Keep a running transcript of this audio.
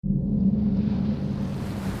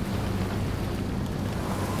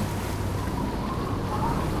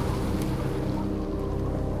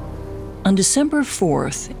On December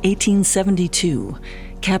 4th, 1872,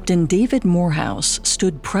 Captain David Morehouse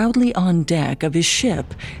stood proudly on deck of his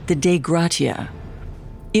ship, the Dei Gratia.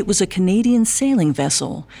 It was a Canadian sailing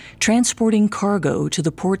vessel transporting cargo to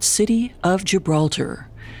the port city of Gibraltar.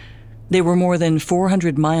 They were more than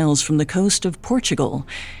 400 miles from the coast of Portugal,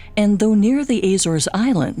 and though near the Azores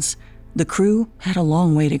Islands, the crew had a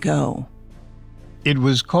long way to go. It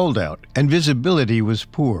was cold out, and visibility was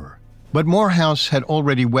poor. But Morehouse had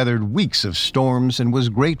already weathered weeks of storms and was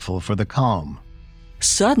grateful for the calm.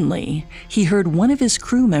 Suddenly, he heard one of his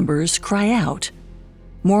crew members cry out.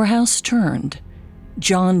 Morehouse turned.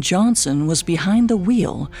 John Johnson was behind the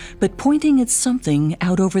wheel, but pointing at something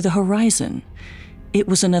out over the horizon. It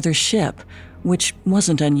was another ship, which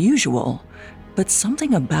wasn't unusual, but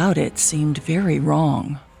something about it seemed very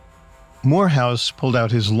wrong. Morehouse pulled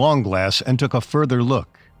out his long glass and took a further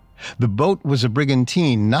look. The boat was a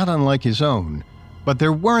brigantine not unlike his own, but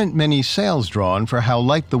there weren't many sails drawn for how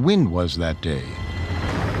light the wind was that day.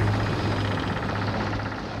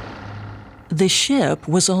 The ship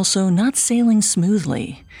was also not sailing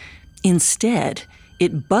smoothly. Instead,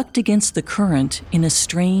 it bucked against the current in a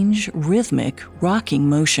strange, rhythmic, rocking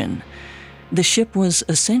motion. The ship was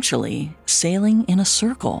essentially sailing in a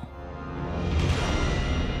circle.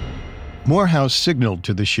 Morehouse signaled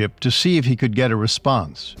to the ship to see if he could get a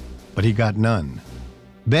response, but he got none.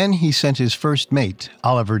 Then he sent his first mate,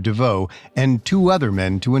 Oliver DeVoe, and 2 other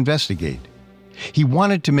men to investigate. He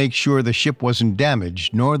wanted to make sure the ship wasn't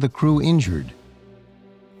damaged nor the crew injured.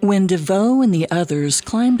 When DeVoe and the others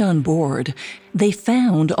climbed on board, they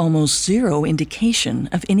found almost zero indication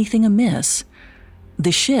of anything amiss.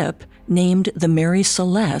 The ship, named the Mary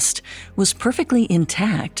Celeste, was perfectly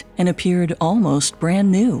intact and appeared almost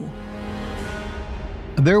brand new.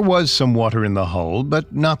 There was some water in the hull,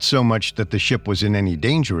 but not so much that the ship was in any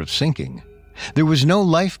danger of sinking. There was no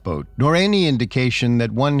lifeboat, nor any indication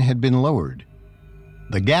that one had been lowered.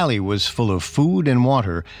 The galley was full of food and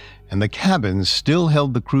water, and the cabins still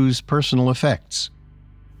held the crew's personal effects.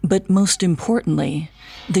 But most importantly,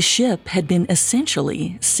 the ship had been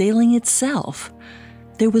essentially sailing itself.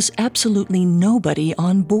 There was absolutely nobody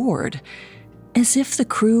on board, as if the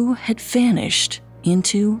crew had vanished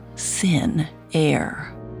into thin air.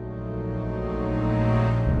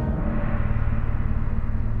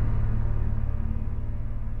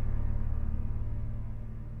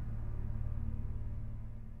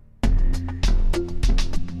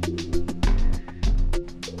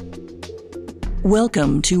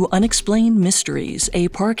 Welcome to Unexplained Mysteries, a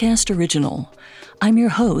Parcast original. I'm your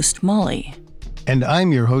host, Molly. And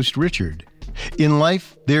I'm your host, Richard. In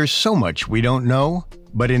life, there's so much we don't know,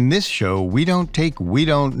 but in this show, we don't take "we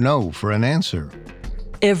don't know" for an answer.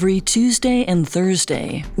 Every Tuesday and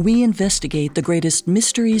Thursday, we investigate the greatest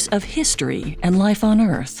mysteries of history and life on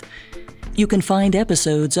Earth. You can find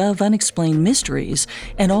episodes of Unexplained Mysteries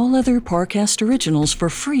and all other Parcast originals for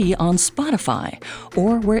free on Spotify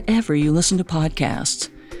or wherever you listen to podcasts.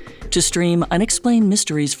 To stream Unexplained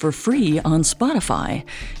Mysteries for free on Spotify,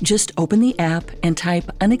 just open the app and type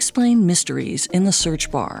Unexplained Mysteries in the search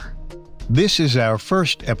bar. This is our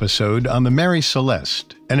first episode on the Mary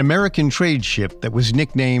Celeste, an American trade ship that was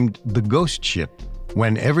nicknamed the Ghost Ship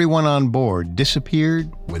when everyone on board disappeared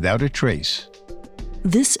without a trace.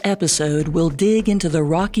 This episode will dig into the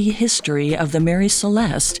rocky history of the Mary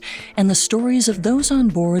Celeste and the stories of those on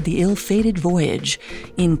board the ill-fated voyage,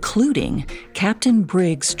 including Captain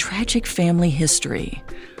Briggs' tragic family history.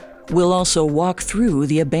 We'll also walk through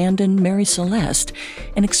the abandoned Mary Celeste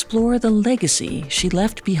and explore the legacy she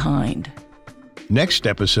left behind. Next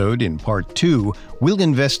episode, in Part 2, we'll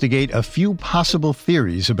investigate a few possible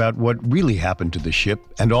theories about what really happened to the ship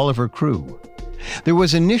and all of her crew. There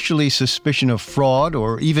was initially suspicion of fraud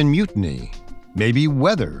or even mutiny, maybe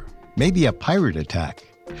weather, maybe a pirate attack,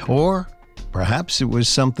 or perhaps it was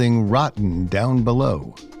something rotten down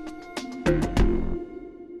below.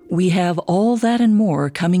 We have all that and more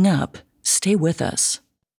coming up. Stay with us.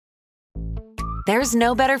 There's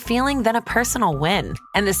no better feeling than a personal win,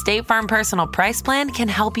 and the State Farm Personal Price Plan can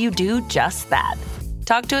help you do just that.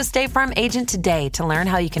 Talk to a State Farm agent today to learn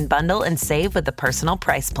how you can bundle and save with the Personal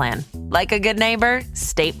Price Plan. Like a good neighbor,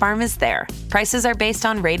 State Farm is there. Prices are based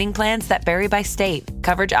on rating plans that vary by state.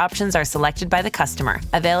 Coverage options are selected by the customer.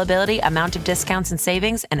 Availability, amount of discounts and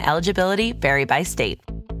savings, and eligibility vary by state.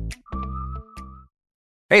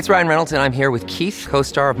 Hey, it's Ryan Reynolds, and I'm here with Keith,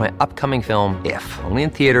 co-star of my upcoming film, If, only in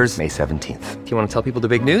theaters May 17th. Do you want to tell people the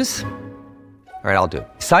big news? All right, I'll do it.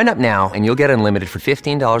 Sign up now and you'll get unlimited for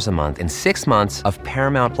 $15 a month and 6 months of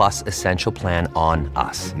Paramount Plus Essential Plan on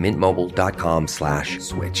us.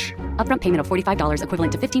 MintMobile.com/switch. Upfront payment of $45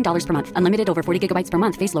 equivalent to $15 per month. Unlimited over 40 gigabytes per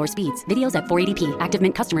month. Face lower speeds. Videos at 480p. Active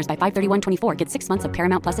Mint customers by 531.24 get 6 months of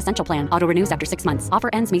Paramount Plus Essential Plan. Auto renews after 6 months. Offer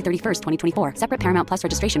ends May 31st, 2024. Separate Paramount Plus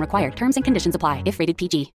registration required. Terms and conditions apply if rated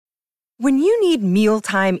PG. When you need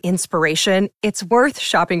mealtime inspiration, it's worth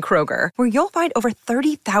shopping Kroger, where you'll find over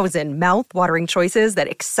 30,000 mouth-watering choices that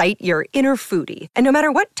excite your inner foodie. And no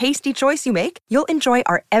matter what tasty choice you make, you'll enjoy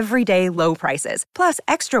our everyday low prices, plus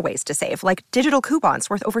extra ways to save, like digital coupons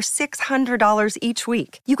worth over $600 each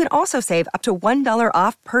week. You can also save up to $1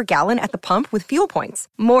 off per gallon at the pump with fuel points.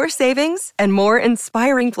 More savings and more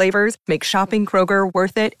inspiring flavors make shopping Kroger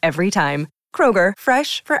worth it every time. Kroger,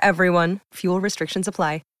 fresh for everyone. Fuel restrictions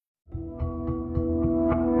apply.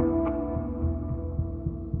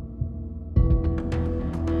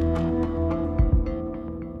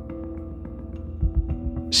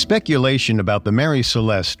 Speculation about the Mary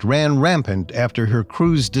Celeste ran rampant after her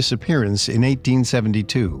crew's disappearance in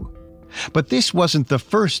 1872. But this wasn't the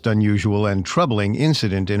first unusual and troubling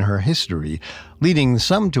incident in her history, leading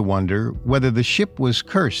some to wonder whether the ship was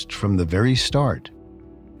cursed from the very start.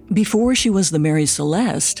 Before she was the Mary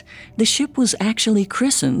Celeste, the ship was actually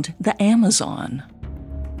christened the Amazon.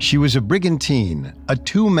 She was a brigantine, a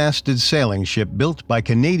two-masted sailing ship built by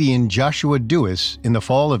Canadian Joshua Dewis in the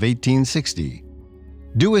fall of 1860.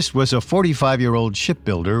 Dewis was a 45-year-old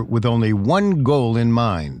shipbuilder with only one goal in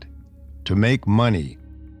mind: to make money.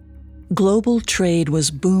 Global trade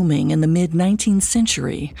was booming in the mid-19th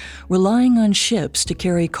century, relying on ships to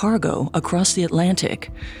carry cargo across the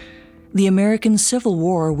Atlantic. The American Civil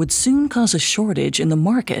War would soon cause a shortage in the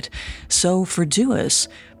market, so for Dewis,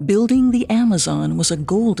 building the Amazon was a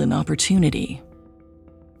golden opportunity.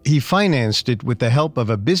 He financed it with the help of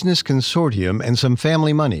a business consortium and some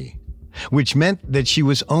family money, which meant that she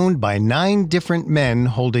was owned by 9 different men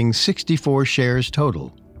holding 64 shares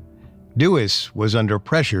total. Dewis was under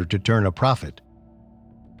pressure to turn a profit.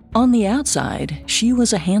 On the outside, she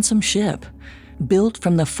was a handsome ship, built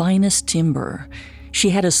from the finest timber. She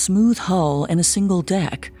had a smooth hull and a single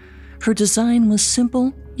deck. Her design was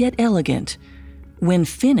simple yet elegant. When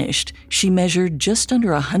finished, she measured just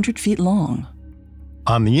under 100 feet long.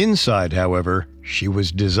 On the inside, however, she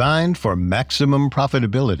was designed for maximum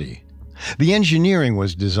profitability. The engineering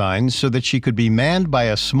was designed so that she could be manned by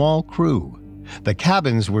a small crew. The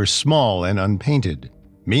cabins were small and unpainted.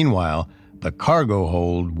 Meanwhile, the cargo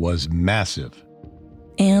hold was massive.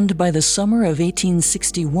 And by the summer of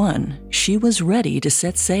 1861, she was ready to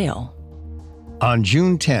set sail. On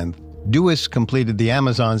June 10th, Dewis completed the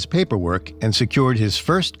Amazon's paperwork and secured his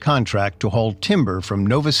first contract to haul timber from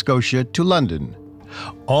Nova Scotia to London.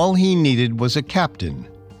 All he needed was a captain,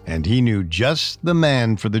 and he knew just the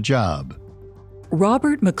man for the job.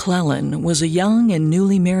 Robert McClellan was a young and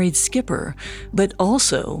newly married skipper, but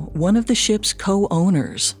also one of the ship's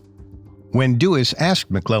co-owners. When Dewis asked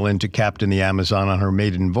McClellan to captain the Amazon on her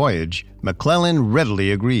maiden voyage, McClellan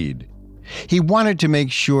readily agreed. He wanted to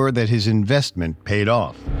make sure that his investment paid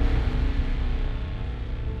off.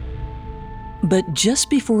 But just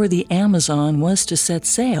before the Amazon was to set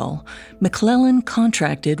sail, McClellan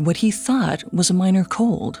contracted what he thought was a minor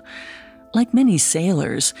cold. Like many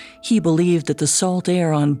sailors, he believed that the salt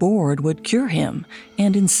air on board would cure him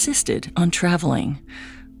and insisted on traveling.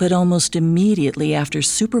 But almost immediately after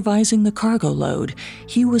supervising the cargo load,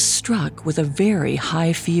 he was struck with a very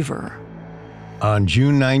high fever. On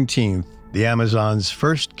June 19th, the Amazon's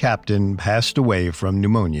first captain passed away from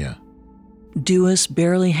pneumonia. Dewis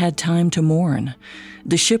barely had time to mourn.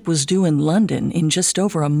 The ship was due in London in just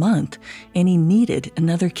over a month, and he needed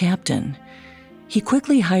another captain. He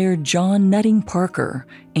quickly hired John Nutting Parker,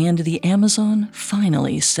 and the Amazon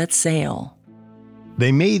finally set sail.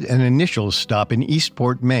 They made an initial stop in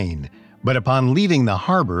Eastport, Maine, but upon leaving the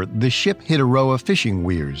harbor, the ship hit a row of fishing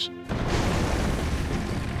weirs.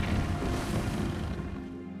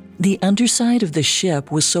 The underside of the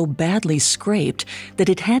ship was so badly scraped that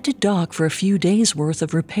it had to dock for a few days' worth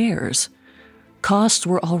of repairs. Costs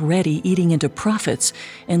were already eating into profits,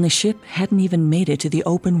 and the ship hadn't even made it to the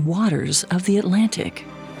open waters of the Atlantic.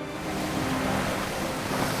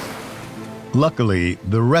 Luckily,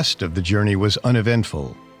 the rest of the journey was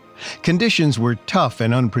uneventful. Conditions were tough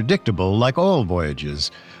and unpredictable like all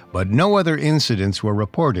voyages, but no other incidents were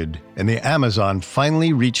reported, and the Amazon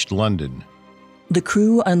finally reached London. The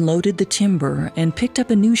crew unloaded the timber and picked up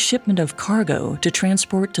a new shipment of cargo to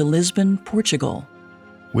transport to Lisbon, Portugal.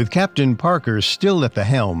 With Captain Parker still at the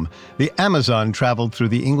helm, the Amazon traveled through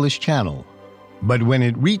the English Channel. But when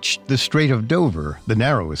it reached the Strait of Dover, the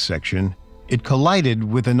narrowest section, it collided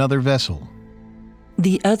with another vessel.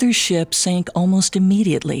 The other ship sank almost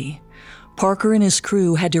immediately. Parker and his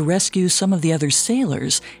crew had to rescue some of the other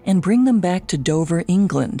sailors and bring them back to Dover,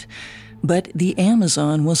 England. But the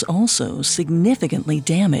Amazon was also significantly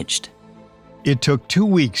damaged. It took 2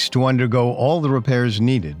 weeks to undergo all the repairs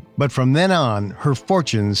needed, but from then on, her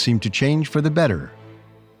fortunes seemed to change for the better.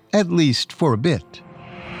 At least for a bit.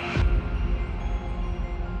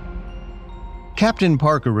 Captain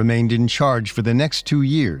Parker remained in charge for the next 2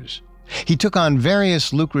 years. He took on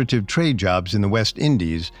various lucrative trade jobs in the West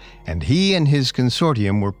Indies, and he and his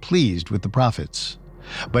consortium were pleased with the profits.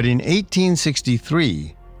 But in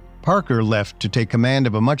 1863, Parker left to take command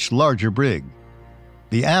of a much larger brig.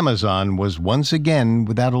 The Amazon was once again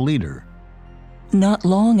without a leader. Not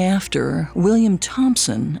long after, William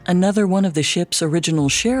Thompson, another one of the ship's original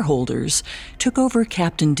shareholders, took over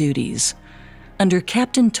captain duties. Under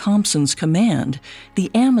Captain Thompson's command, the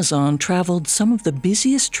Amazon traveled some of the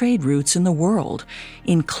busiest trade routes in the world,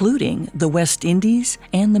 including the West Indies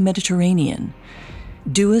and the Mediterranean.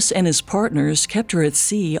 Dewis and his partners kept her at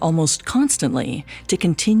sea almost constantly to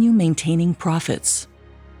continue maintaining profits.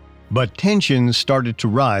 But tensions started to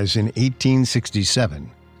rise in 1867.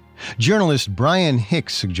 Journalist Brian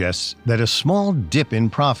Hicks suggests that a small dip in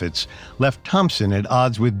profits left Thompson at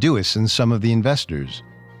odds with Dewis and some of the investors.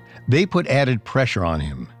 They put added pressure on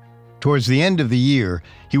him. Towards the end of the year,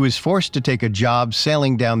 he was forced to take a job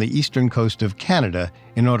sailing down the eastern coast of Canada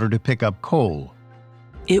in order to pick up coal.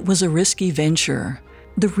 It was a risky venture.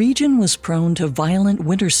 The region was prone to violent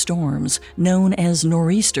winter storms known as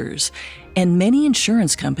nor'easters, and many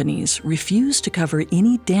insurance companies refused to cover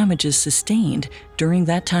any damages sustained during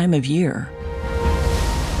that time of year.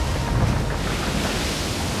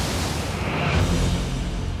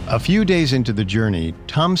 A few days into the journey,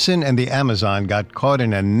 Thompson and the Amazon got caught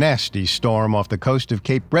in a nasty storm off the coast of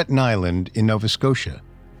Cape Breton Island in Nova Scotia.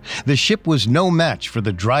 The ship was no match for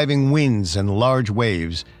the driving winds and large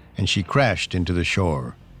waves, and she crashed into the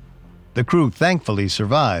shore. The crew thankfully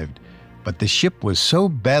survived, but the ship was so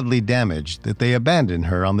badly damaged that they abandoned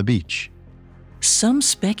her on the beach. Some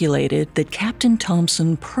speculated that Captain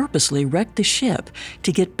Thompson purposely wrecked the ship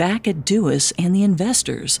to get back at Dewis and the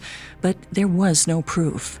investors, but there was no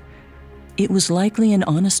proof. It was likely an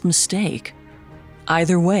honest mistake.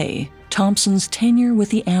 Either way, Thompson's tenure with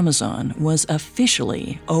the Amazon was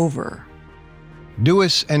officially over.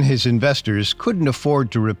 Dewis and his investors couldn't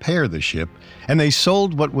afford to repair the ship, and they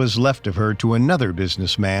sold what was left of her to another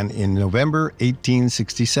businessman in November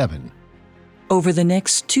 1867. Over the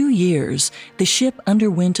next 2 years, the ship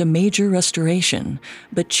underwent a major restoration,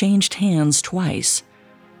 but changed hands twice.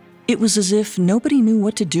 It was as if nobody knew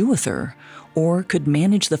what to do with her, or could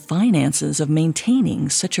manage the finances of maintaining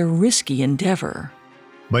such a risky endeavor.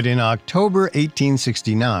 But in October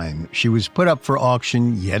 1869, she was put up for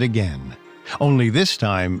auction yet again. Only this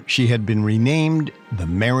time, she had been renamed the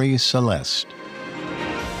Mary Celeste.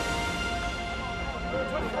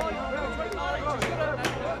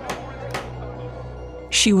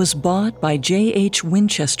 She was bought by J.H.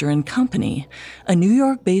 Winchester & Company, a New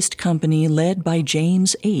York-based company led by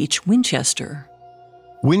James H. Winchester.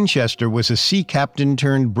 Winchester was a sea captain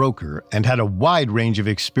turned broker and had a wide range of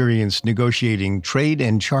experience negotiating trade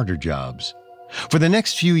and charter jobs. For the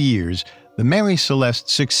next few years, the Mary Celeste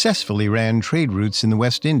successfully ran trade routes in the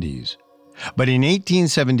West Indies. But in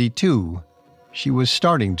 1872, she was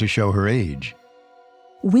starting to show her age.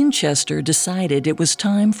 Winchester decided it was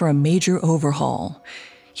time for a major overhaul.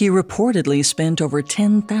 He reportedly spent over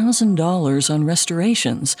 $10,000 on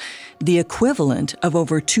restorations, the equivalent of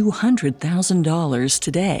over $200,000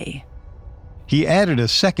 today. He added a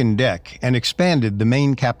second deck and expanded the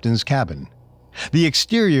main captain's cabin. The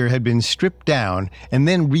exterior had been stripped down and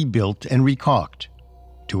then rebuilt and recaulked.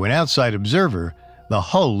 To an outside observer, the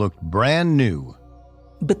hull looked brand new.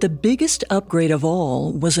 But the biggest upgrade of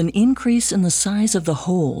all was an increase in the size of the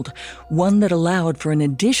hold, one that allowed for an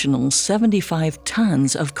additional 75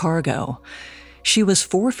 tons of cargo. She was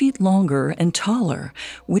 4 feet longer and taller,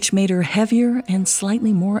 which made her heavier and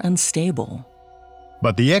slightly more unstable.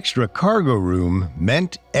 But the extra cargo room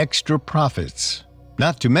meant extra profits.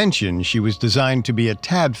 Not to mention, she was designed to be a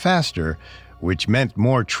tad faster, which meant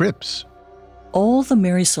more trips. All the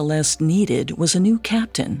Mary Celeste needed was a new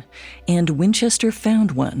captain, and Winchester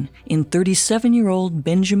found one in 37-year-old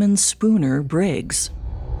Benjamin Spooner Briggs.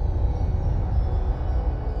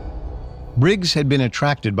 Briggs had been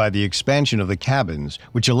attracted by the expansion of the cabins,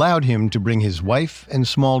 which allowed him to bring his wife and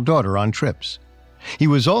small daughter on trips. He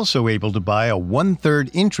was also able to buy a 1/3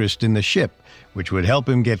 interest in the ship, which would help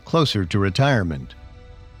him get closer to retirement.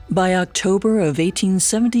 By October of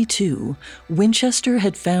 1872, Winchester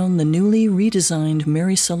had found the newly redesigned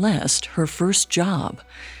Mary Celeste her first job.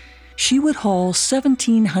 She would haul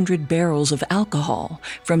 1,700 barrels of alcohol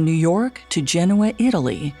from New York to Genoa,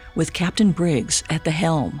 Italy, with Captain Briggs at the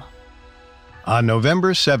helm. On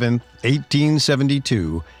November 7,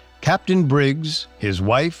 1872, Captain Briggs, his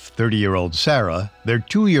wife, 30-year-old Sarah, their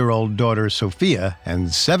 2-year-old daughter Sophia,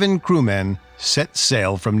 and 7 crewmen set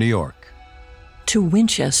sail from New York. To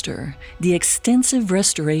Winchester, the extensive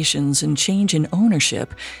restorations and change in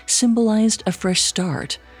ownership symbolized a fresh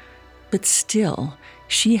start. But still,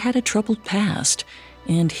 she had a troubled past,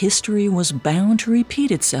 and history was bound to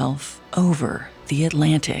repeat itself over the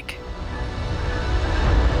Atlantic.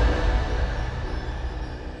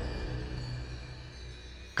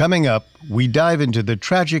 Coming up, we dive into the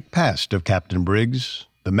tragic past of Captain Briggs,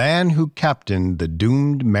 the man who captained the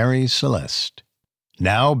doomed Mary Celeste.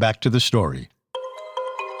 Now back to the story.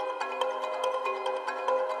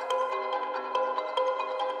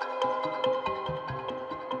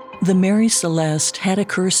 The Mary Celeste had a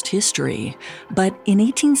cursed history, but in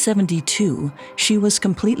 1872, she was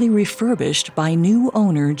completely refurbished by new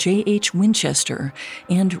owner J.H. Winchester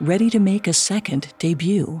and ready to make a second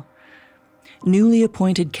debut. Newly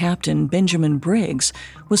appointed Captain Benjamin Briggs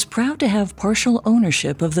was proud to have partial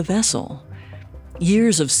ownership of the vessel.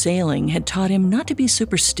 Years of sailing had taught him not to be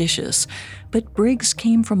superstitious, but Briggs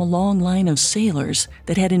came from a long line of sailors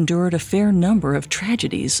that had endured a fair number of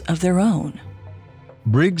tragedies of their own.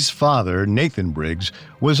 Briggs' father, Nathan Briggs,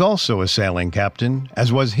 was also a sailing captain,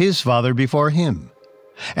 as was his father before him.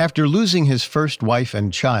 After losing his first wife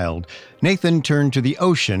and child, Nathan turned to the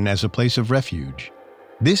ocean as a place of refuge.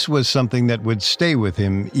 This was something that would stay with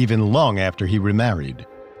him even long after he remarried.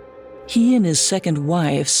 He and his second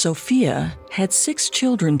wife, Sophia, had 6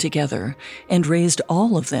 children together and raised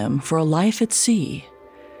all of them for a life at sea.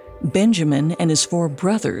 Benjamin and his 4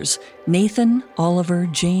 brothers, Nathan, Oliver,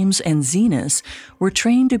 James, and Zenas, were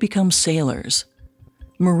trained to become sailors.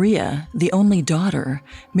 Maria, the only daughter,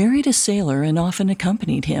 married a sailor and often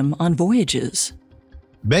accompanied him on voyages.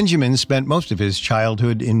 Benjamin spent most of his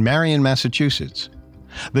childhood in Marion, Massachusetts.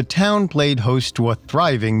 The town played host to a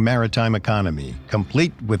thriving maritime economy,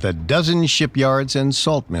 complete with a dozen shipyards and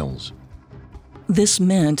salt mills. This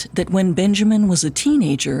meant that when Benjamin was a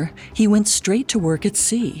teenager, he went straight to work at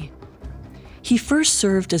sea. He first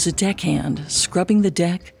served as a deckhand, scrubbing the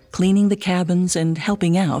deck, cleaning the cabins, and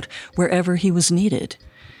helping out wherever he was needed.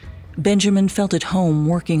 Benjamin felt at home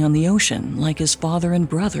working on the ocean like his father and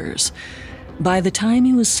brothers. By the time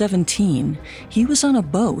he was 17, he was on a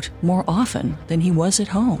boat more often than he was at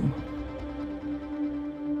home.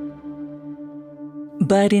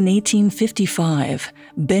 But in 1855,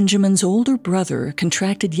 Benjamin's older brother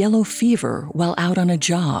contracted yellow fever while out on a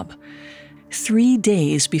job. 3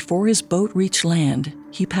 days before his boat reached land,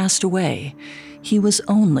 he passed away. He was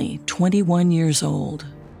only 21 years old.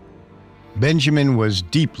 Benjamin was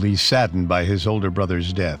deeply saddened by his older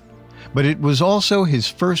brother's death, but it was also his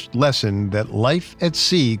first lesson that life at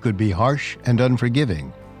sea could be harsh and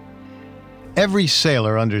unforgiving. Every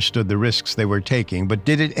sailor understood the risks they were taking, but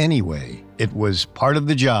did it anyway. It was part of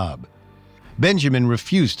the job. Benjamin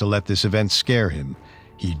refused to let this event scare him.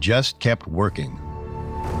 He just kept working.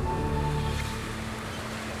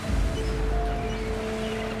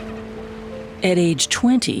 At age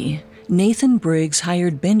 20, Nathan Briggs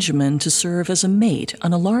hired Benjamin to serve as a mate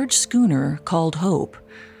on a large schooner called Hope.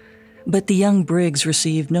 But the young Briggs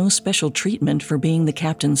received no special treatment for being the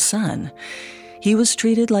captain's son. He was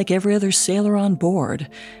treated like every other sailor on board,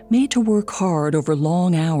 made to work hard over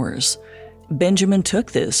long hours. Benjamin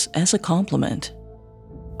took this as a compliment.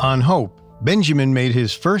 On Hope, Benjamin made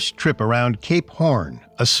his first trip around Cape Horn,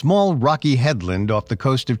 a small rocky headland off the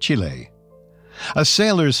coast of Chile. A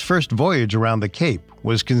sailor's first voyage around the Cape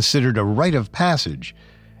was considered a rite of passage,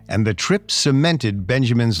 and the trip cemented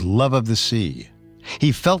Benjamin's love of the sea.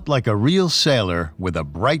 He felt like a real sailor with a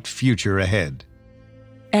bright future ahead.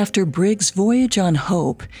 After Briggs' voyage on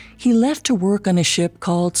Hope, he left to work on a ship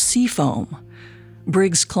called Seafoam.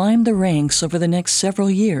 Briggs climbed the ranks over the next several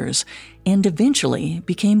years and eventually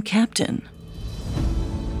became captain.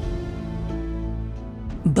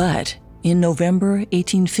 But in November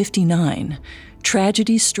 1859,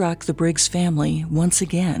 tragedy struck the Briggs family once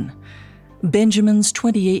again. Benjamin's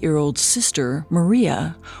 28-year-old sister,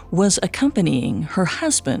 Maria, was accompanying her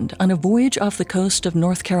husband on a voyage off the coast of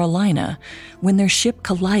North Carolina when their ship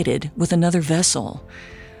collided with another vessel.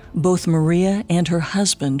 Both Maria and her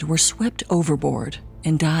husband were swept overboard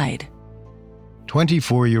and died.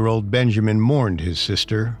 24-year-old Benjamin mourned his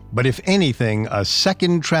sister, but if anything, a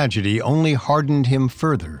second tragedy only hardened him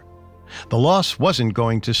further. The loss wasn't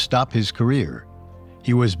going to stop his career.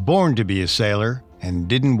 He was born to be a sailor and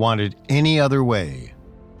didn't want it any other way.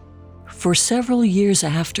 For several years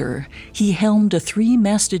after, he helmed a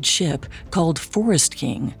 3-masted ship called Forest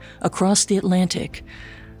King across the Atlantic.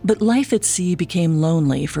 But life at sea became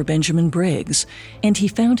lonely for Benjamin Briggs, and he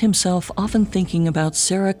found himself often thinking about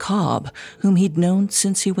Sarah Cobb, whom he'd known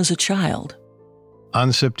since he was a child.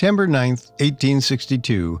 On September 9,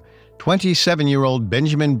 1862, 27-year-old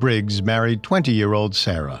Benjamin Briggs married 20-year-old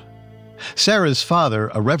Sarah. Sarah's father,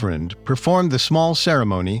 a reverend, performed the small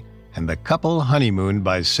ceremony, and the couple honeymooned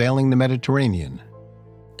by sailing the Mediterranean.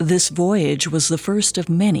 This voyage was the first of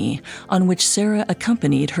many on which Sarah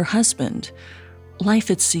accompanied her husband. Life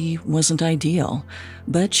at sea wasn't ideal,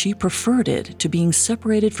 but she preferred it to being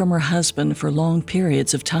separated from her husband for long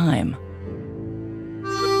periods of time.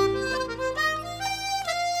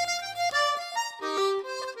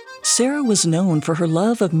 Sarah was known for her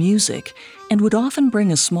love of music and would often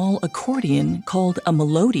bring a small accordion called a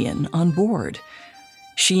melodeon on board.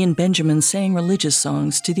 She and Benjamin sang religious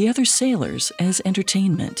songs to the other sailors as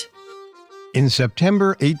entertainment. In September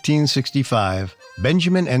 1865,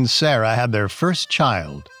 Benjamin and Sarah had their first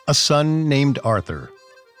child, a son named Arthur.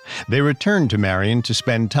 They returned to Marion to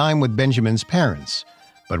spend time with Benjamin's parents,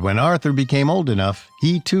 but when Arthur became old enough,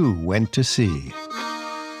 he too went to sea.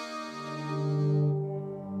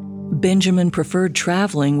 Benjamin preferred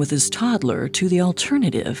traveling with his toddler to the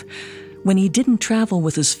alternative. When he didn't travel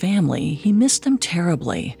with his family, he missed them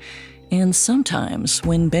terribly. And sometimes,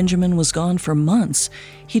 when Benjamin was gone for months,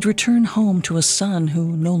 he'd return home to a son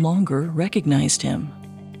who no longer recognized him.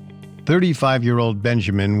 35-year-old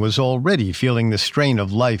Benjamin was already feeling the strain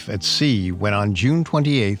of life at sea when on June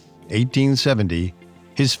 28, 1870,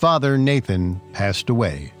 his father, Nathan, passed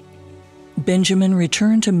away. Benjamin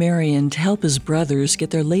returned to Marion to help his brothers get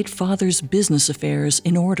their late father's business affairs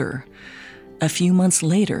in order. A few months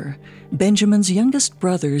later, Benjamin's youngest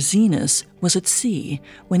brother, Zenas, was at sea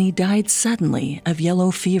when he died suddenly of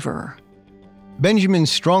yellow fever. Benjamin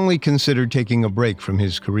strongly considered taking a break from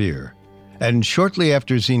his career, and shortly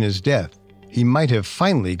after Zena's death, he might have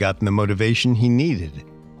finally gotten the motivation he needed.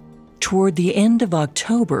 Toward the end of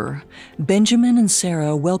October, Benjamin and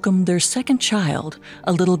Sarah welcomed their second child,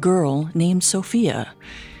 a little girl named Sophia.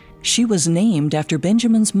 She was named after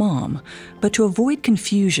Benjamin's mom, but to avoid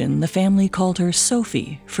confusion, the family called her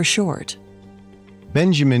Sophie for short.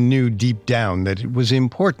 Benjamin knew deep down that it was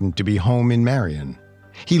important to be home in Marion.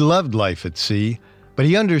 He loved life at sea, but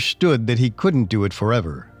he understood that he couldn't do it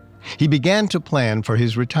forever. He began to plan for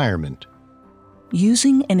his retirement.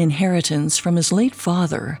 Using an inheritance from his late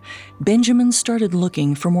father, Benjamin started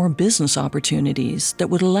looking for more business opportunities that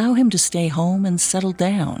would allow him to stay home and settle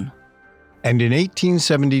down. And in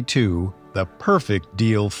 1872, the perfect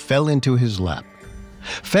deal fell into his lap.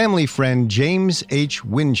 Family friend James H.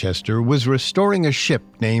 Winchester was restoring a ship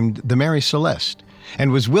named the Mary Celeste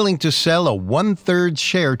and was willing to sell a 1/3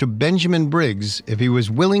 share to Benjamin Briggs if he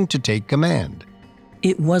was willing to take command.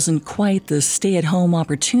 It wasn't quite the stay-at-home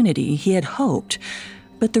opportunity he had hoped,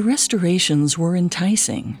 but the restorations were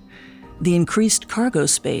enticing. The increased cargo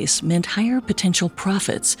space meant higher potential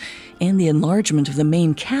profits, and the enlargement of the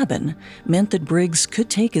main cabin meant that Briggs could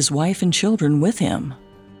take his wife and children with him.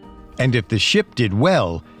 And if the ship did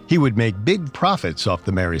well, he would make big profits off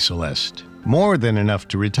the Mary Celeste, more than enough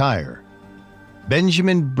to retire.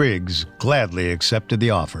 Benjamin Briggs gladly accepted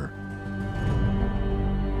the offer.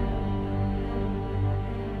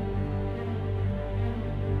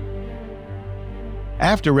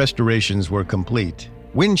 After restorations were complete,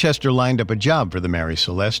 Winchester lined up a job for the Mary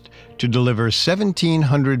Celeste to deliver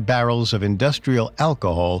 1,700 barrels of industrial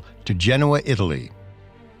alcohol to Genoa, Italy.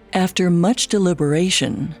 After much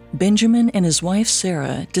deliberation, Benjamin and his wife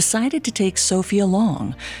Sarah decided to take Sophie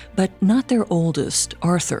along, but not their oldest,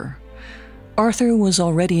 Arthur. Arthur was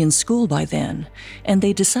already in school by then, and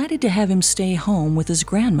they decided to have him stay home with his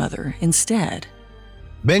grandmother instead.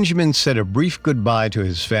 Benjamin said a brief goodbye to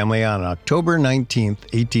his family on October 19,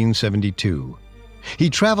 1872.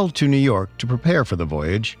 He traveled to New York to prepare for the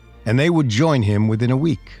voyage, and they would join him within a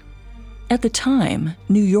week. At the time,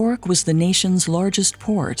 New York was the nation's largest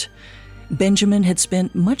port. Benjamin had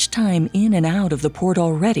spent much time in and out of the port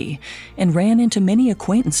already and ran into many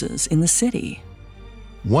acquaintances in the city.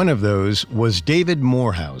 One of those was David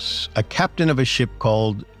Morehouse, a captain of a ship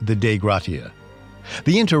called the Dei Gratia.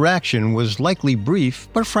 The interaction was likely brief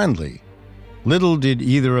but friendly. Little did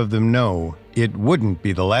either of them know it wouldn't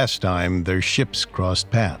be the last time their ships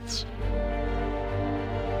crossed paths.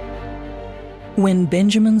 When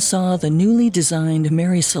Benjamin saw the newly designed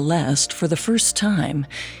Mary Celeste for the first time,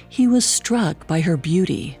 he was struck by her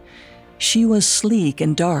beauty. She was sleek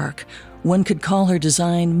and dark. One could call her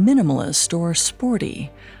design minimalist or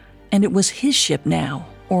sporty. And it was his ship now,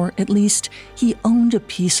 or at least he owned a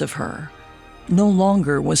piece of her. No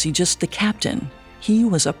longer was he just the captain. He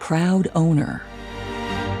was a proud owner.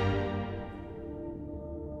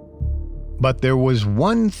 But there was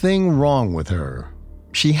one thing wrong with her.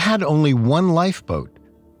 She had only one lifeboat.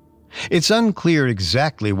 It's unclear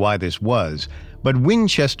exactly why this was, but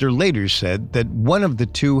Winchester later said that one of the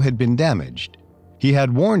two had been damaged. He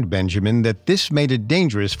had warned Benjamin that this made it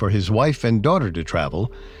dangerous for his wife and daughter to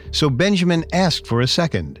travel, so Benjamin asked for a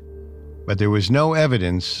second. But there was no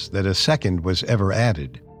evidence that a second was ever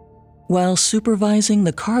added. While supervising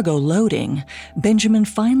the cargo loading, Benjamin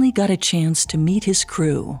finally got a chance to meet his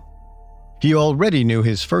crew. He already knew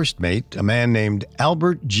his first mate, a man named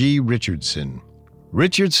Albert G. Richardson.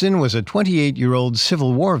 Richardson was a 28-year-old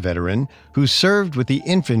Civil War veteran who served with the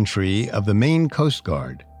infantry of the Maine Coast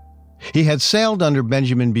Guard. He had sailed under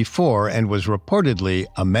Benjamin before and was reportedly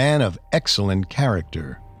a man of excellent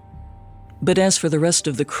character. But as for the rest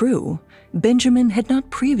of the crew, Benjamin had not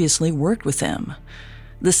previously worked with them.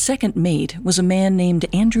 The second mate was a man named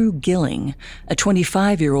Andrew Gilling, a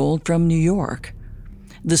 25-year-old from New York.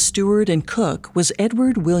 The steward and cook was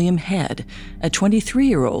Edward William Head, a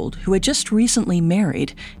 23-year-old who had just recently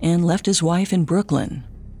married and left his wife in Brooklyn.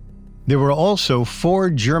 There were also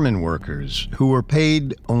 4 German workers who were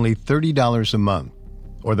paid only $30 a month,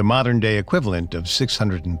 or the modern-day equivalent of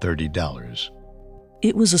 $630.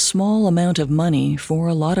 It was a small amount of money for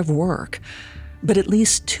a lot of work, but at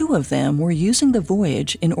least 2 of them were using the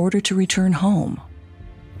voyage in order to return home.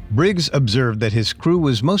 Briggs observed that his crew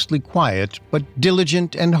was mostly quiet but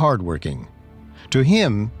diligent and hardworking. To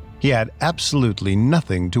him, he had absolutely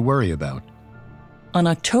nothing to worry about. On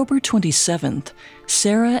October 27th,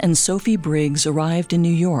 Sarah and Sophie Briggs arrived in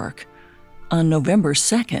New York. On November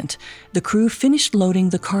 2nd, the crew finished loading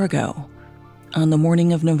the cargo. On the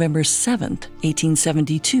morning of November 7th,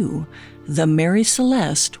 1872, the Mary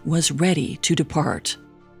Celeste was ready to depart.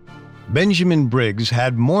 Benjamin Briggs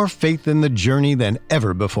had more faith in the journey than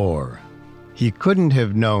ever before. He couldn't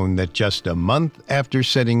have known that just a month after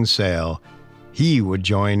setting sail, he would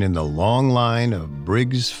join in the long line of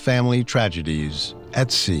Briggs family tragedies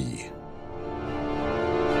at sea.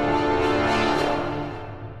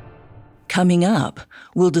 Coming up,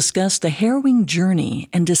 we'll discuss the harrowing journey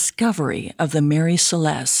and discovery of the Mary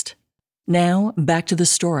Celeste. Now, back to the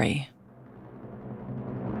story.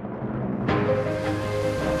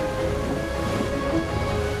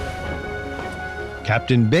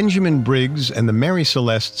 Captain Benjamin Briggs and the Mary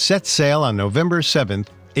Celeste set sail on November 7,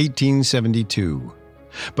 1872.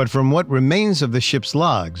 But from what remains of the ship's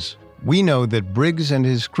logs, we know that Briggs and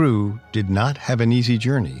his crew did not have an easy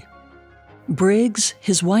journey. Briggs,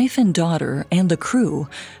 his wife and daughter, and the crew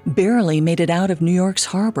barely made it out of New York's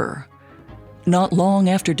harbor. Not long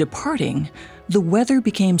after departing, the weather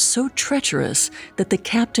became so treacherous that the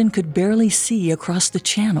captain could barely see across the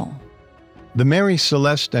channel. The Mary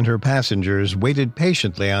Celeste and her passengers waited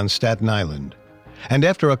patiently on Staten Island, and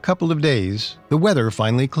after a couple of days, the weather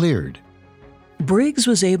finally cleared. Briggs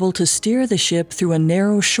was able to steer the ship through a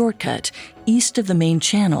narrow shortcut east of the main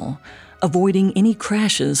channel, avoiding any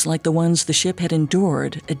crashes like the ones the ship had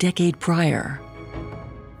endured a decade prior.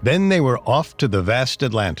 Then they were off to the vast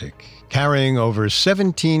Atlantic, carrying over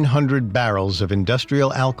 1,700 barrels of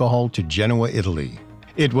industrial alcohol to Genoa, Italy.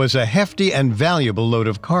 It was a hefty and valuable load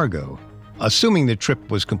of cargo. Assuming the trip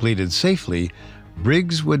was completed safely,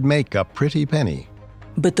 Briggs would make a pretty penny.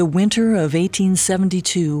 But the winter of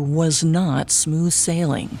 1872 was not smooth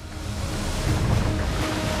sailing.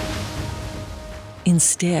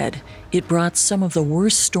 Instead, it brought some of the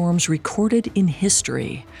worst storms recorded in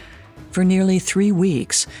history. For nearly 3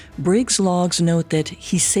 weeks, Briggs' logs note that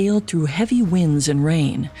he sailed through heavy winds and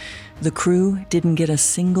rain. The crew didn't get a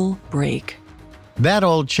single break. That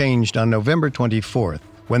all changed on November 24th,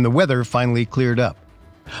 when the weather finally cleared up.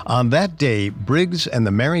 On that day, Briggs and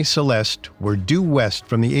the Mary Celeste were due west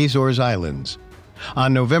from the Azores Islands.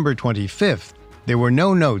 On November 25th, there were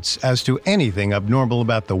no notes as to anything abnormal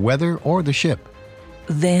about the weather or the ship.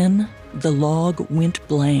 Then the log went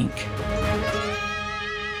blank.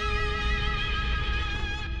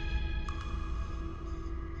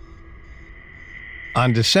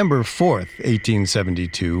 On December 4th,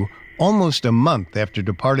 1872, almost a month after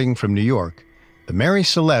departing from New York, the Mary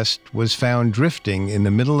Celeste was found drifting in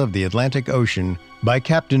the middle of the Atlantic Ocean by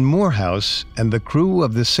Captain Morehouse and the crew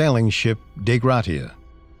of the sailing ship De Gratia.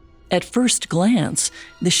 At first glance,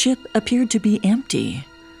 the ship appeared to be empty.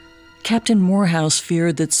 Captain Morehouse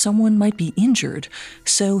feared that someone might be injured,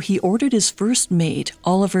 so he ordered his first mate,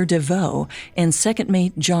 Oliver DeVoe, and second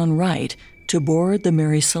mate, John Wright, to board the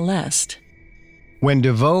Mary Celeste. When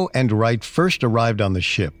DeVoe and Wright first arrived on the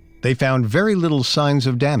ship, they found very little signs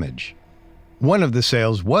of damage. One of the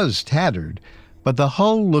sails was tattered, but the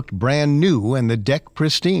hull looked brand new and the deck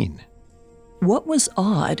pristine. What was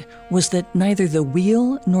odd was that neither the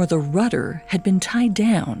wheel nor the rudder had been tied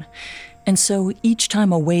down, and so each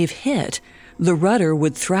time a wave hit, the rudder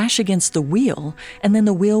would thrash against the wheel, and then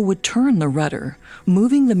the wheel would turn the rudder,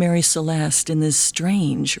 moving the Mary Celeste in this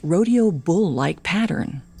strange, rodeo bull-like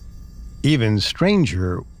pattern. Even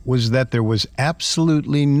stranger was that there was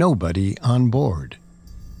absolutely nobody on board.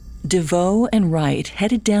 DeVoe and Wright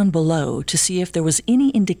headed down below to see if there was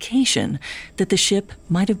any indication that the ship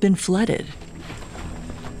might have been flooded.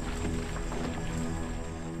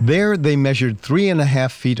 There they measured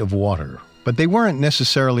 3.5 feet of water, but they weren't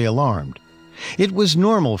necessarily alarmed. It was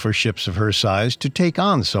normal for ships of her size to take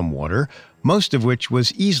on some water, most of which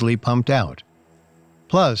was easily pumped out.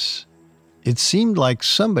 Plus, it seemed like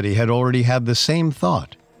somebody had already had the same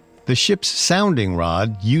thought. The ship's sounding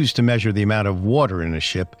rod, used to measure the amount of water in a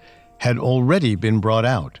ship, had already been brought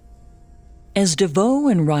out. As DeVoe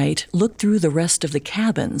and Wright looked through the rest of the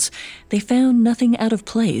cabins, they found nothing out of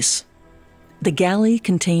place. The galley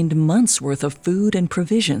contained months' worth of food and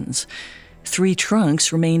provisions. 3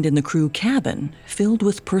 trunks remained in the crew cabin, filled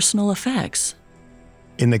with personal effects.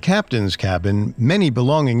 In the captain's cabin, many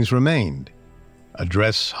belongings remained. A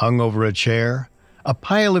dress hung over a chair. A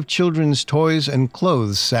pile of children's toys and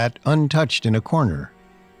clothes sat untouched in a corner.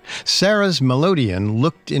 Sarah's melodeon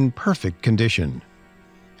looked in perfect condition,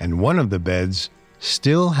 and one of the beds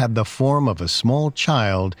still had the form of a small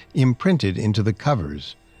child imprinted into the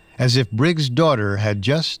covers, as if Briggs' daughter had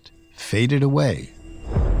just faded away.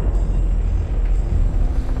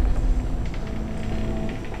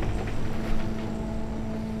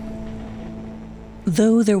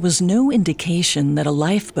 Though there was no indication that a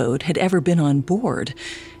lifeboat had ever been on board,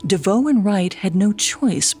 DeVoe and Wright had no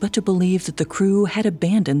choice but to believe that the crew had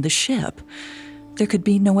abandoned the ship. There could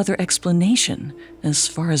be no other explanation, as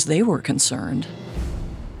far as they were concerned.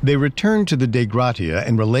 They returned to the De Gratia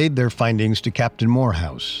and relayed their findings to Captain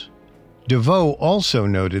Morehouse. DeVoe also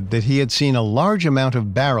noted that he had seen a large amount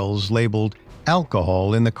of barrels labeled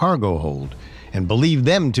alcohol in the cargo hold and believed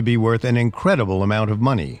them to be worth an incredible amount of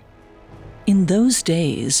money. In those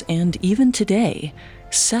days, and even today,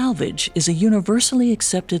 salvage is a universally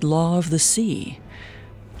accepted law of the sea.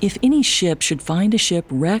 If any ship should find a ship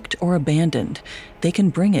wrecked or abandoned, they can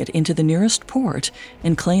bring it into the nearest port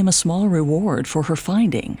and claim a small reward for her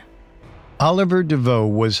finding. Oliver DeVoe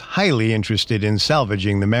was highly interested in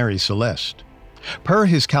salvaging the Mary Celeste. Per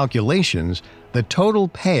his calculations, the total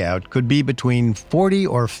payout could be between $40,000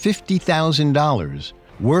 or $50,000,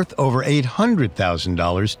 worth over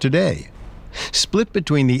 $800,000 today. Split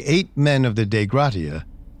between the 8 men of the De Gratia,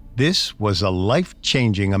 this was a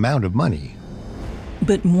life-changing amount of money.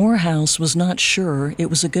 But Morehouse was not sure it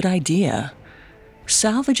was a good idea.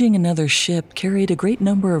 Salvaging another ship carried a great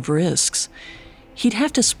number of risks. He'd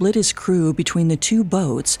have to split his crew between the 2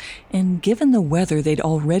 boats, and given the weather they'd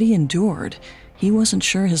already endured, he wasn't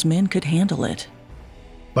sure his men could handle it.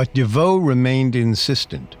 But DeVoe remained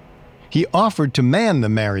insistent. He offered to man the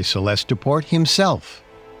Mary Celeste to port himself.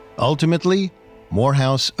 Ultimately,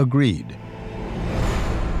 Morehouse agreed.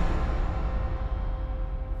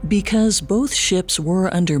 Because both ships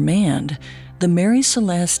were undermanned, the Mary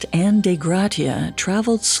Celeste and De Gratia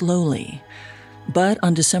traveled slowly. But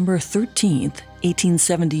on December 13th,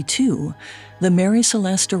 1872, the Mary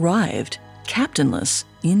Celeste arrived, captainless,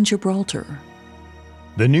 in Gibraltar.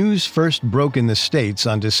 The news first broke in the States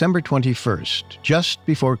on December 21st, just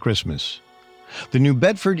before Christmas. The New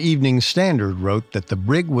Bedford Evening Standard wrote that the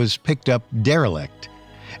brig was picked up derelict,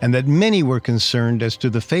 and that many were concerned as to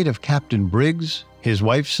the fate of Captain Briggs, his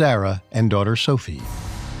wife Sarah, and daughter Sophie.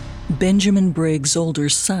 Benjamin Briggs' older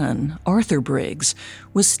son, Arthur Briggs,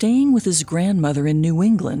 was staying with his grandmother in New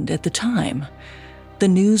England at the time. The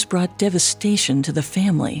news brought devastation to the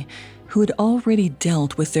family, who had already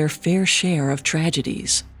dealt with their fair share of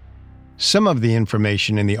tragedies. Some of the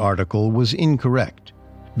information in the article was incorrect.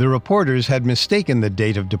 The reporters had mistaken the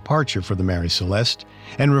date of departure for the Mary Celeste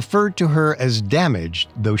and referred to her as damaged,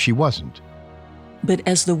 though she wasn't. But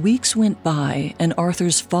as the weeks went by and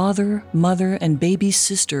Arthur's father, mother, and baby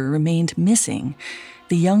sister remained missing,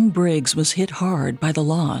 the young Briggs was hit hard by the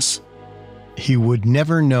loss. He would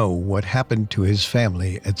never know what happened to his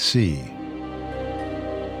family at sea.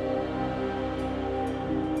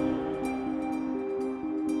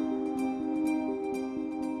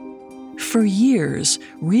 For years,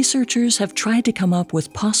 researchers have tried to come up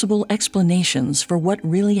with possible explanations for what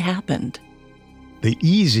really happened. The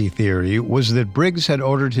easy theory was that Briggs had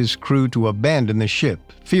ordered his crew to abandon the ship,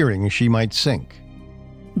 fearing she might sink.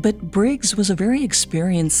 But Briggs was a very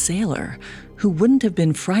experienced sailor who wouldn't have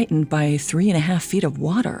been frightened by 3.5 feet of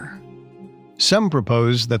water. Some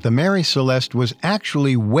proposed that the Mary Celeste was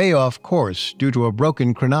actually way off course due to a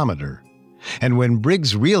broken chronometer. And when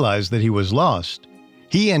Briggs realized that he was lost,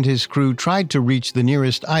 he and his crew tried to reach the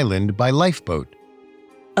nearest island by lifeboat.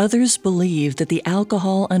 Others believed that the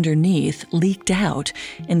alcohol underneath leaked out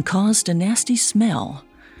and caused a nasty smell.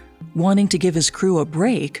 Wanting to give his crew a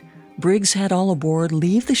break, Briggs had all aboard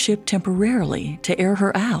leave the ship temporarily to air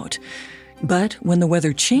her out. But when the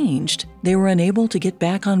weather changed, they were unable to get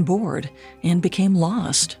back on board and became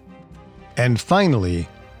lost. And finally,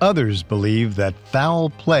 others believed that foul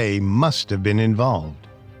play must have been involved.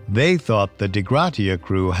 They thought the De Gratia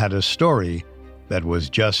crew had a story that was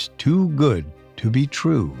just too good to be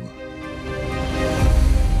true.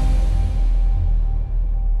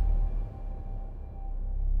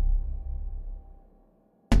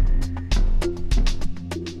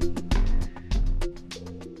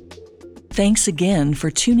 Thanks again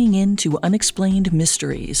for tuning in to Unexplained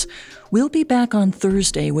Mysteries. We'll be back on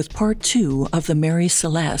Thursday with Part 2 of the Mary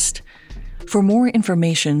Celeste. For more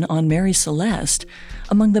information on Mary Celeste,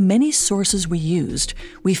 among the many sources we used,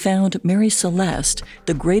 we found Mary Celeste,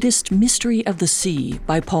 The Greatest Mystery of the Sea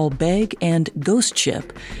by Paul Begg and Ghost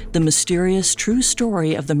Ship, The Mysterious True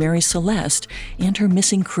Story of the Mary Celeste and Her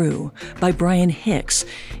Missing Crew by Brian Hicks,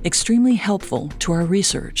 extremely helpful to our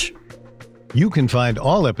research. You can find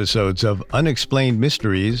all episodes of Unexplained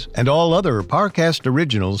Mysteries and all other Parcast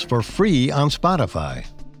originals for free on Spotify.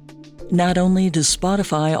 Not only does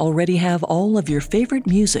Spotify already have all of your favorite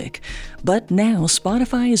music, but now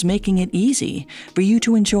Spotify is making it easy for you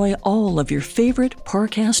to enjoy all of your favorite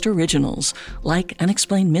Parcast originals, like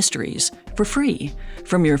Unexplained Mysteries, for free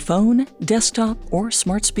from your phone, desktop, or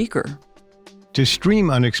smart speaker. To stream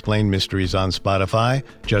Unexplained Mysteries on Spotify,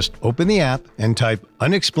 just open the app and type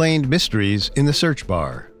Unexplained Mysteries in the search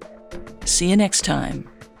bar. See you next time.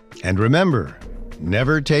 And remember,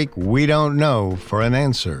 never take "we don't know" for an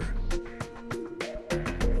answer.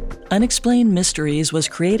 Unexplained Mysteries was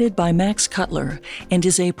created by Max Cutler and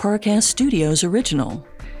is a Parcast Studios original.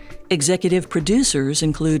 Executive producers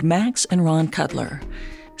include Max and Ron Cutler.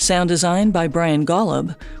 Sound design by Brian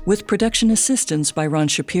Golub, with production assistance by Ron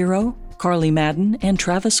Shapiro, Carly Madden, and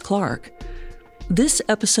Travis Clark. This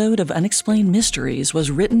episode of Unexplained Mysteries was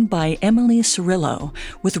written by Emily Cirillo,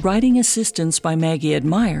 with writing assistance by Maggie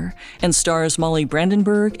Admire, and stars Molly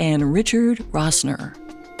Brandenburg and Richard Rossner.